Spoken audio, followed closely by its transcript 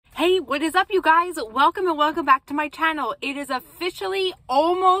Hey, what is up, you guys? Welcome and welcome back to my channel. It is officially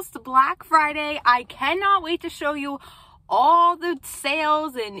almost Black Friday. I cannot wait to show you all the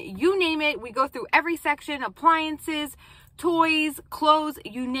sales and you name it. We go through every section: appliances, toys, clothes,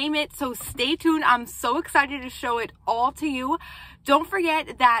 you name it. So stay tuned. I'm so excited to show it all to you. Don't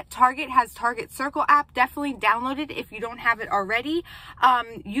forget that Target has Target Circle app. Definitely download it if you don't have it already.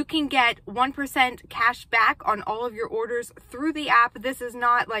 You can get 1% cash back on all of your orders through the app. This is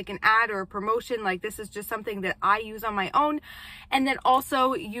not like an ad or a promotion. Like, this is just something that I use on my own. And then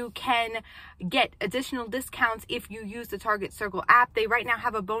also you can get additional discounts if you use the Target Circle app. They right now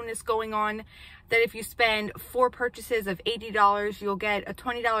have a bonus going on that if you spend 4 purchases of $80, you'll get a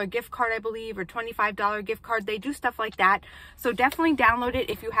 $20 gift card, I believe, or $25 gift card. They do stuff like that. So definitely download it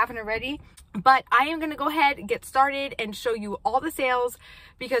if you haven't already. But I am going to go ahead and get started and show you all the sales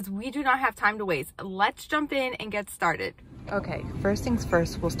because we do not have time to waste. Let's jump in and get started. Okay, first things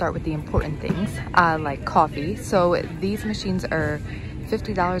first, we'll start with the important things like coffee. So these machines are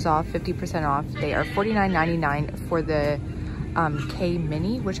 $50 off, 50% off. They are $49.99 for the K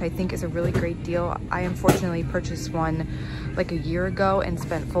Mini, which I think is a really great deal. I unfortunately purchased one like a year ago and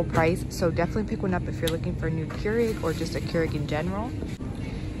spent full price, so definitely pick one up if you're looking for a new Keurig or just a Keurig in general.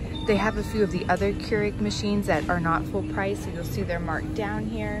 They have a few of the other Keurig machines that are not full price, so you'll see they're marked down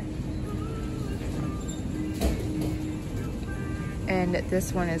here. And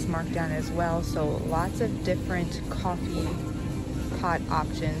this one is marked down as well, so lots of different coffee pot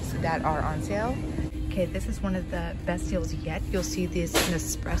options that are on sale. Okay, this is one of the best deals yet. You'll see this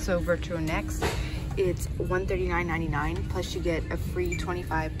Nespresso Virtuo Next. It's $139.99, plus you get a free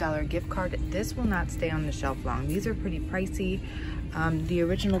 $25 gift card. This will not stay on the shelf long. These are pretty pricey. The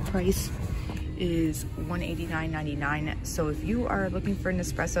original price is $189.99. So if you are looking for an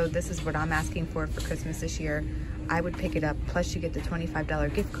espresso, this is what I'm asking for Christmas this year. I would pick it up, plus you get the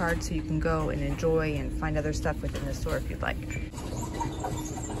 $25 gift card so you can go and enjoy and find other stuff within the store if you'd like.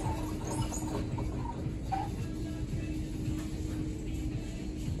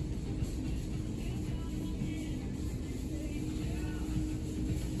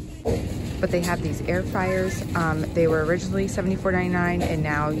 But they have these air fryers. They were originally $74.99 and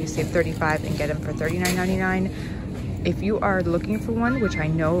now you save $35 and get them for $39.99. If you are looking for one, which I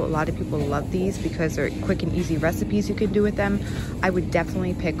know a lot of people love these because they're quick and easy recipes you can do with them, I would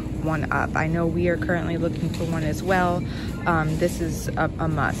definitely pick one up. I know we are currently looking for one as well. This is a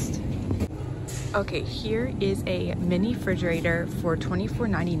must. Okay, here is a mini refrigerator for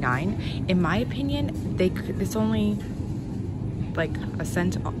 $24.99. In my opinion, it's only like a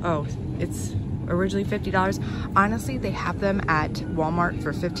cent. Oh, it's originally $50. Honestly, they have them at Walmart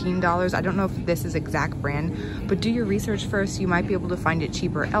for $15. I don't know if this is exact brand, but do your research first. You might be able to find it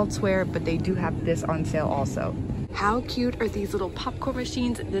cheaper elsewhere, but they do have this on sale also. How cute are these little popcorn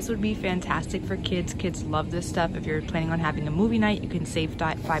machines? This would be fantastic for kids. Kids love this stuff. If you're planning on having a movie night, you can save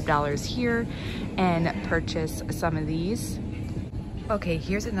 $5 here and purchase some of these. Okay,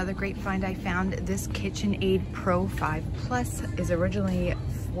 here's another great find I found. This KitchenAid Pro 5 Plus is originally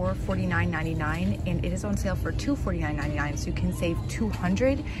 $449.99 and it is on sale for $249.99, so you can save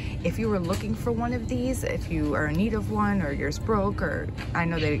 $200. If you were looking for one of these, if you are in need of one or yours broke, or I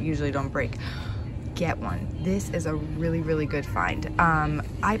know they usually don't break, get one. This is a really good find.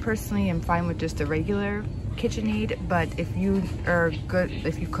 I personally am fine with just the regular KitchenAid, but if you are good,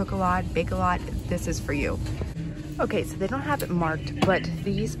 if you cook a lot, bake a lot, this is for you. Okay, so they don't have it marked, but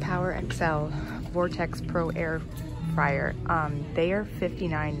these Power XL Vortex Pro Air Fryer, they are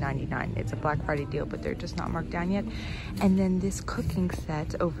 $59.99. It's a Black Friday deal, but they're just not marked down yet. And then this cooking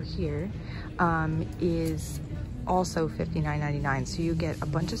set over here is also $59.99. So you get a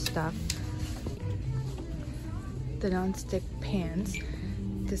bunch of stuff. The non-stick pans,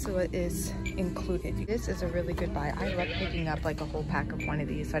 this is what is included. This is a really good buy. I love picking up like a whole pack of one of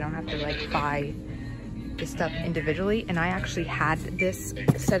these so I don't have to like buy the stuff individually. And I actually had this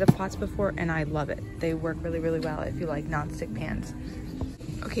set of pots before and I love it. They work really well if you like non-stick pans.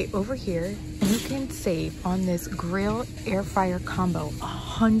 Okay, over here you can save on this grill air fryer combo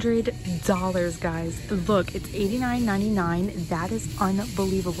 $100, guys. Look, it's $89.99. That is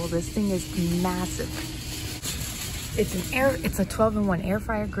unbelievable. This thing is massive. It's a 12-in-1 air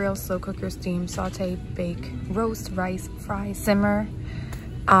fryer, grill, slow cooker, steam, saute, bake, roast, rice, fry, simmer.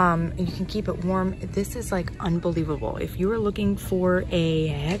 You can keep it warm. This is like unbelievable. If you are looking for a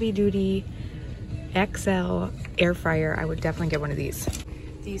heavy duty XL air fryer, I would definitely get one of these.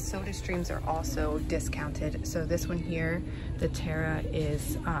 These soda streams are also discounted. So this one here, the Terra,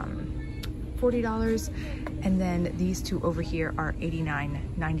 is $40. And then these two over here are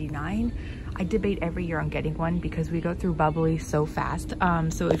 $89.99. I debate every year on getting one because we go through bubbly so fast.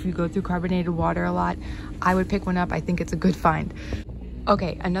 So if you go through carbonated water a lot, I would pick one up. I think it's a good find.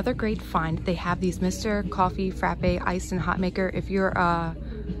 Okay, another great find. They have these Mr. Coffee Frappe Iced and Hot Maker. If you're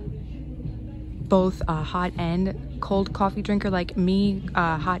both a hot and cold coffee drinker like me,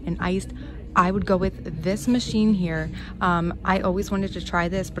 hot and iced, I would go with this machine here. I always wanted to try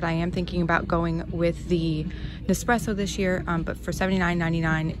this, but I am thinking about going with the Nespresso this year, but for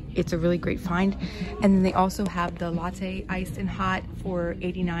 $79.99, it's a really great find. And then they also have the latte iced and hot for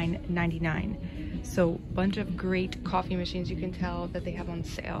 $89.99. So bunch of great coffee machines you can tell that they have on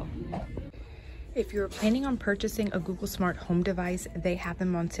sale. If you're planning on purchasing a Google Smart Home device, they have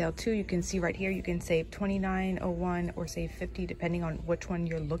them on sale too. You can see right here, you can save $29.01 or save $50 depending on which one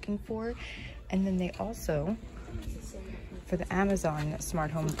you're looking for. And then they also, for the Amazon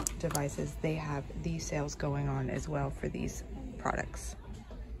Smart Home devices, they have these sales going on as well for these products.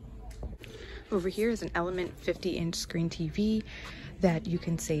 Over here is an Element 50-inch screen TV that you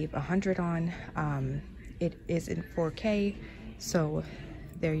can save $100 on. It is in 4K, so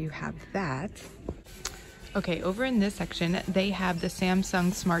there you have that. Okay, over in this section, they have the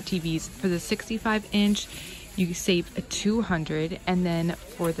Samsung Smart TVs. For the 65-inch, you save $200, and then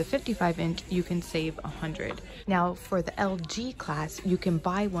for the 55-inch, you can save $100. Now, for the LG class, you can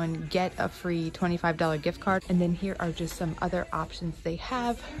buy one, get a free $25 gift card, and then here are just some other options they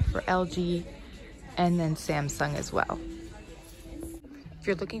have for LG and then Samsung as well. If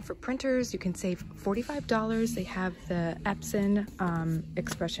you're looking for printers, you can save $45. They have the Epson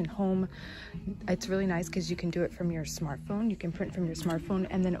Expression Home. It's really nice because you can do it from your smartphone. You can print from your smartphone.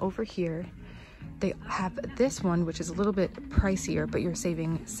 And then over here, they have this one, which is a little bit pricier, but you're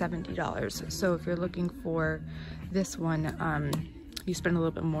saving $70. So if you're looking for this one, you spend a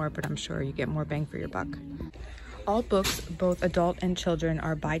little bit more, but I'm sure you get more bang for your buck. All books, both adult and children,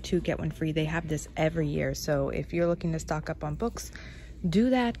 are buy two, get one free. They have this every year. So if you're looking to stock up on books,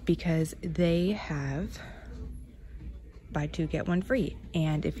 do that because they have buy two, get one free.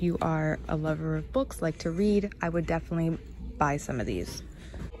 And if you are a lover of books, like to read, I would definitely buy some of these.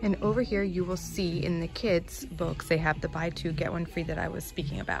 And over here, you will see in the kids' books, they have the buy two, get one free that I was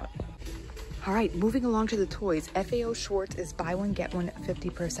speaking about. All right, moving along to the toys. FAO Schwarz is buy one, get one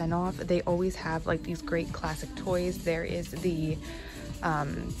 50% off. They always have like these great classic toys. There is the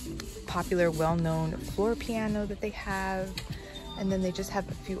popular, well-known floor piano that they have. And then they just have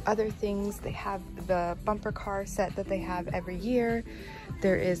a few other things. They have the bumper car set that they have every year.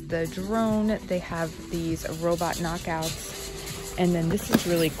 There is the drone. They have these robot knockouts. And then this is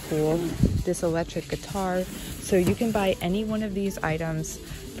really cool, this electric guitar. So you can buy any one of these items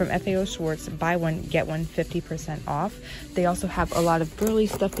from FAO Schwarz, buy one, get one 50% off. They also have a lot of girly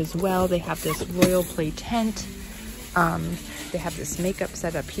stuff as well. They have this royal play tent. They have this makeup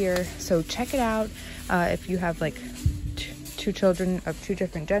set up here. So check it out if you have like two children of two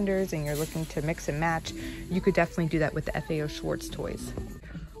different genders and you're looking to mix and match, you could definitely do that with the FAO Schwarz toys.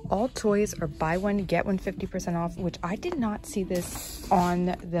 All toys are buy one, get one 50% off, which I did not see this on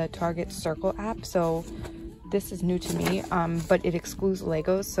the Target Circle app. So this is new to me, but it excludes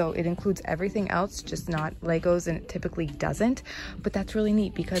Legos. So it includes everything else, just not Legos, and it typically doesn't. But that's really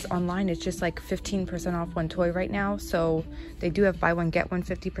neat because online it's just like 15% off one toy right now. So they do have buy one, get one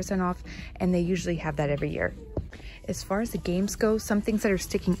 50% off, and they usually have that every year. As far as the games go, some things that are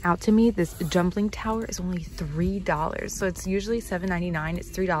sticking out to me, this jumbling tower is only $3. So it's usually $7.99, it's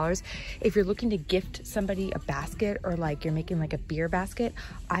 $3. If you're looking to gift somebody a basket or like you're making like a beer basket,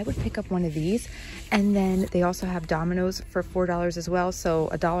 I would pick up one of these. And then they also have dominoes for $4 as well. So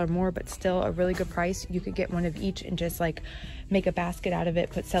 $1 more, but still a really good price. You could get one of each and just like make a basket out of it,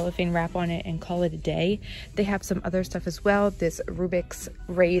 put cellophane wrap on it and call it a day. They have some other stuff as well. This Rubik's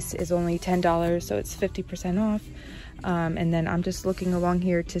race is only $10, so it's 50% off. And then I'm just looking along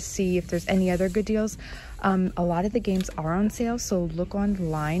here to see if there's any other good deals. A lot of the games are on sale, so look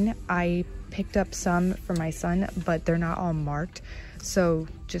online. I picked up some for my son, but they're not all marked. So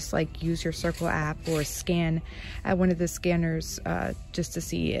just like use your Circle app or scan at one of the scanners just to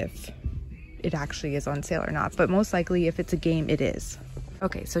see if it actually is on sale or not. But most likely if it's a game, it is.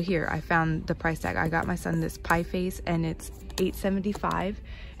 Okay, so here I found the price tag. I got my son this pie face and it's $8.75.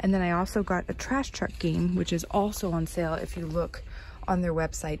 And then I also got a trash truck game, which is also on sale if you look on their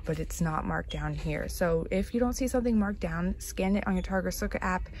website, but it's not marked down here. So if you don't see something marked down, scan it on your Target Circle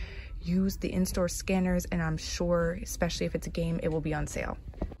app, use the in-store scanners, and I'm sure, especially if it's a game, it will be on sale.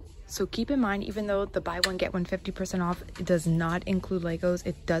 So keep in mind, even though the buy one get one 50% off, it does not include Legos.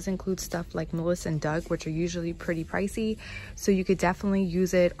 It does include stuff like Melissa and Doug, which are usually pretty pricey. So you could definitely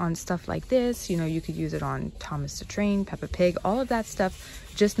use it on stuff like this. You know, you could use it on Thomas the Train, Peppa Pig, all of that stuff,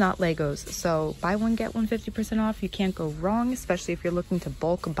 just not Legos. So buy one get one 50% off. You can't go wrong, especially if you're looking to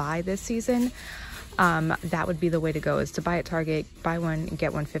bulk buy this season. That would be the way to go, is to buy at Target, buy one and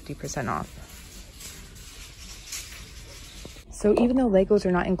get one 50% off. So even though Legos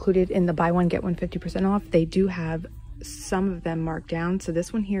are not included in the buy one get one 50% off, they do have some of them marked down. So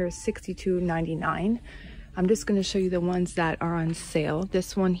this one here is $62.99. I'm just going to show you the ones that are on sale.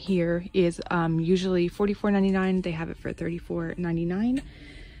 This one here is usually $44.99. They have it for $34.99.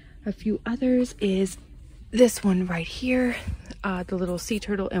 A few others is this one right here, the little sea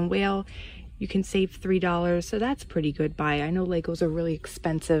turtle and whale. You can save $3, so that's pretty good buy. I know Legos are really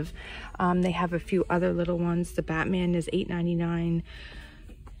expensive. They have a few other little ones. The Batman is $8.99.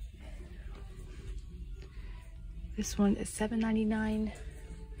 This one is $7.99.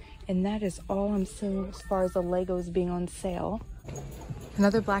 And that is all I'm seeing as far as the Legos being on sale.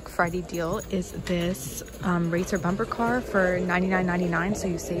 Another Black Friday deal is this racer bumper car for $99.99, so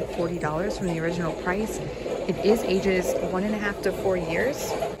you save $40 from the original price. It is ages 1.5 to 4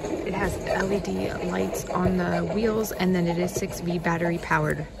 years. It has LED lights on the wheels, and then it is 6V battery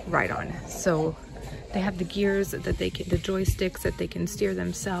powered ride-on. So they have the gears that they can, the joysticks that they can steer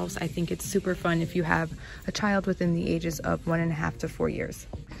themselves. I think it's super fun if you have a child within the ages of 1.5 to 4 years.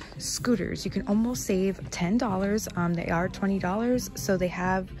 Scooters, you can almost save $10. They are $20, so they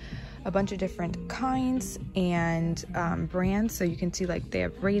have a bunch of different kinds and brands. So you can see, like, they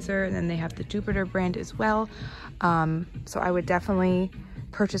have Razor, and then they have the Jupiter brand as well. So I would definitely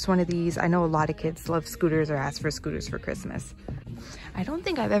purchase one of these. I know a lot of kids love scooters or ask for scooters for Christmas. I don't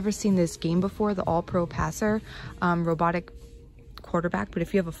think I've ever seen this game before, the All-Pro Passer robotic quarterback, but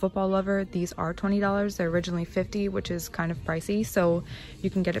if you have a football lover, these are $20. They're originally $50, which is kind of pricey, so you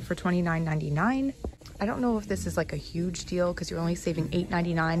can get it for $29.99. I don't know if this is like a huge deal because you're only saving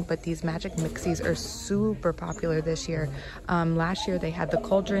 $8.99, but these Magic Mixies are super popular this year. Last year they had the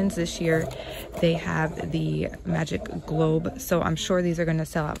cauldrons. This year they have the Magic Globe. So I'm sure these are going to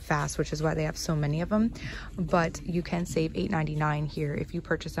sell out fast, which is why they have so many of them. But you can save $8.99 here if you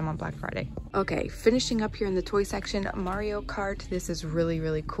purchase them on Black Friday. Okay, finishing up here in the toy section, Mario Kart. This is really,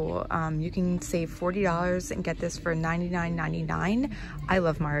 really cool. You can save $40 and get this for $99.99. I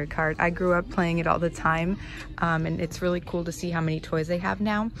love Mario Kart. I grew up playing it all the time. And it's really cool to see how many toys they have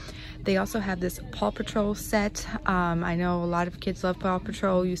now. They also have this Paw Patrol set. I know a lot of kids love Paw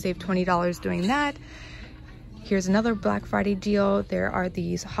Patrol. You save $20 doing that. Here's another Black Friday deal. There are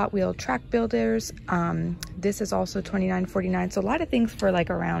these Hot Wheel track builders. This is also $29.49. So a lot of things for like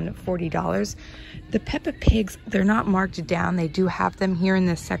around $40. The Peppa Pigs, they're not marked down. They do have them here in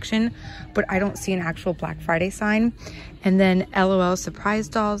this section, but I don't see an actual Black Friday sign. And then LOL Surprise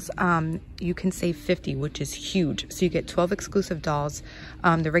Dolls, you can save $50, which is huge. So you get 12 exclusive dolls.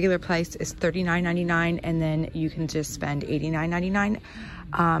 The regular price is $39.99, and then you can just spend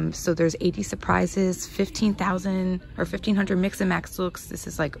 $89.99. So there's 80 surprises, 15,000 or 1,500 mix and max looks. This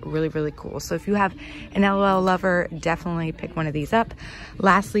is like really, really cool. So if you have an LOL lover, definitely pick one of these up.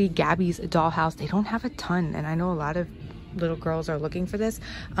 Lastly, Gabby's Dollhouse. They don't have a ton, and I know a lot of little girls are looking for this.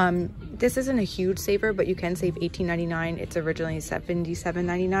 This isn't a huge saver, but you can save $18.99. It's originally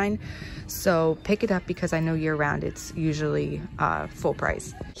 $77.99. So pick it up because I know year round it's usually full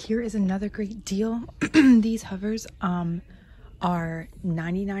price. Here is another great deal. These hovers are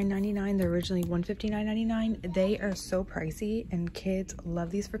 $99.99. They're originally $159.99. They are so pricey and kids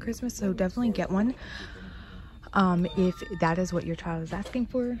love these for Christmas, so definitely get one if that is what your child is asking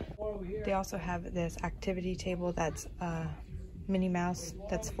for. They also have this activity table that's Minnie Mouse,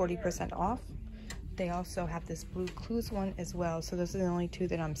 that's 40% off. They also have this Blue Clues one as well. So those are the only two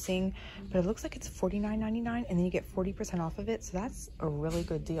that I'm seeing, but it looks like it's $49.99 and then you get 40% off of it. So that's a really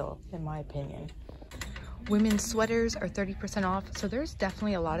good deal in my opinion. Women's sweaters are 30% off. So there's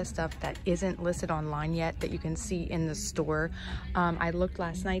definitely a lot of stuff that isn't listed online yet that you can see in the store. I looked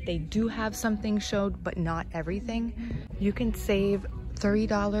last night. They do have something showed, but not everything. You can save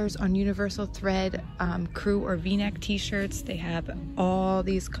 $30 on universal thread crew or v-neck t-shirts. They have all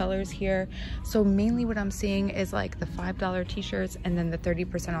these colors here. So mainly what I'm seeing is like the $5 t-shirts and then the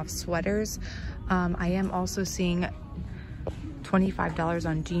 30% off sweaters. I am also seeing $25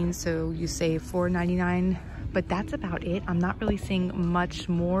 on jeans, so you save $4.99, but that's about it. I'm not really seeing much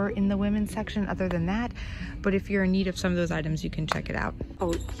more in the women's section other than that, but if you're in need of some of those items, you can check it out.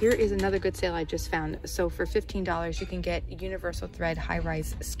 Oh, here is another good sale I just found. So for $15, you can get universal thread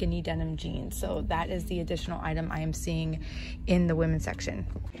high-rise skinny denim jeans. So that is the additional item I am seeing in the women's section.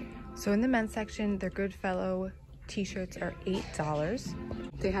 So in the men's section, their Goodfellow t-shirts are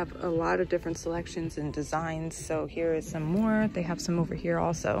 $8. They have a lot of different selections and designs. So here is some more. They have some over here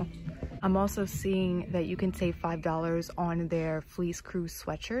also. I'm also seeing that you can save $5 on their fleece crew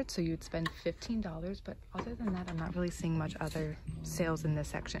sweatshirt. So you'd spend $15, but other than that, I'm not really seeing much other sales in this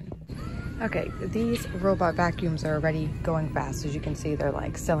section. Okay, these robot vacuums are already going fast. As you can see, they're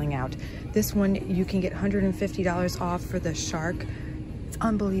like selling out. This one, you can get $150 off for the Shark. It's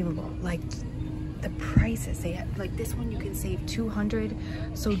unbelievable. Like the prices they have, like this one you can save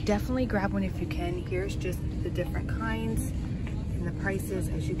 $200. So definitely grab one if you can. Here's just the different kinds and the prices.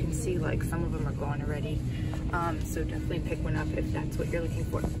 As you can see, like some of them are gone already. So definitely pick one up if that's what you're looking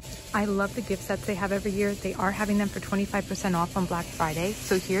for. I love the gift sets they have every year. They are having them for 25% off on Black Friday.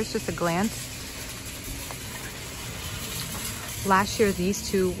 So here's just a glance. Last year, these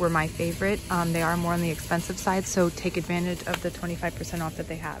two were my favorite. They are more on the expensive side, so take advantage of the 25% off that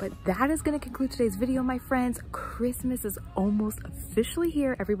they have. But that is gonna conclude today's video, my friends. Christmas is almost officially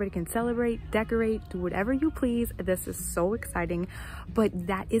here. Everybody can celebrate, decorate, do whatever you please. This is so exciting. But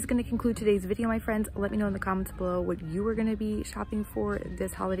that is gonna conclude today's video, my friends. Let me know in the comments below what you are gonna be shopping for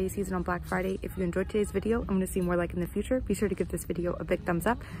this holiday season on Black Friday. If you enjoyed today's video, I'm gonna see more like in the future. Be sure to give this video a big thumbs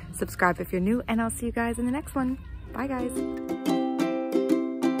up, subscribe if you're new, and I'll see you guys in the next one. Bye, guys.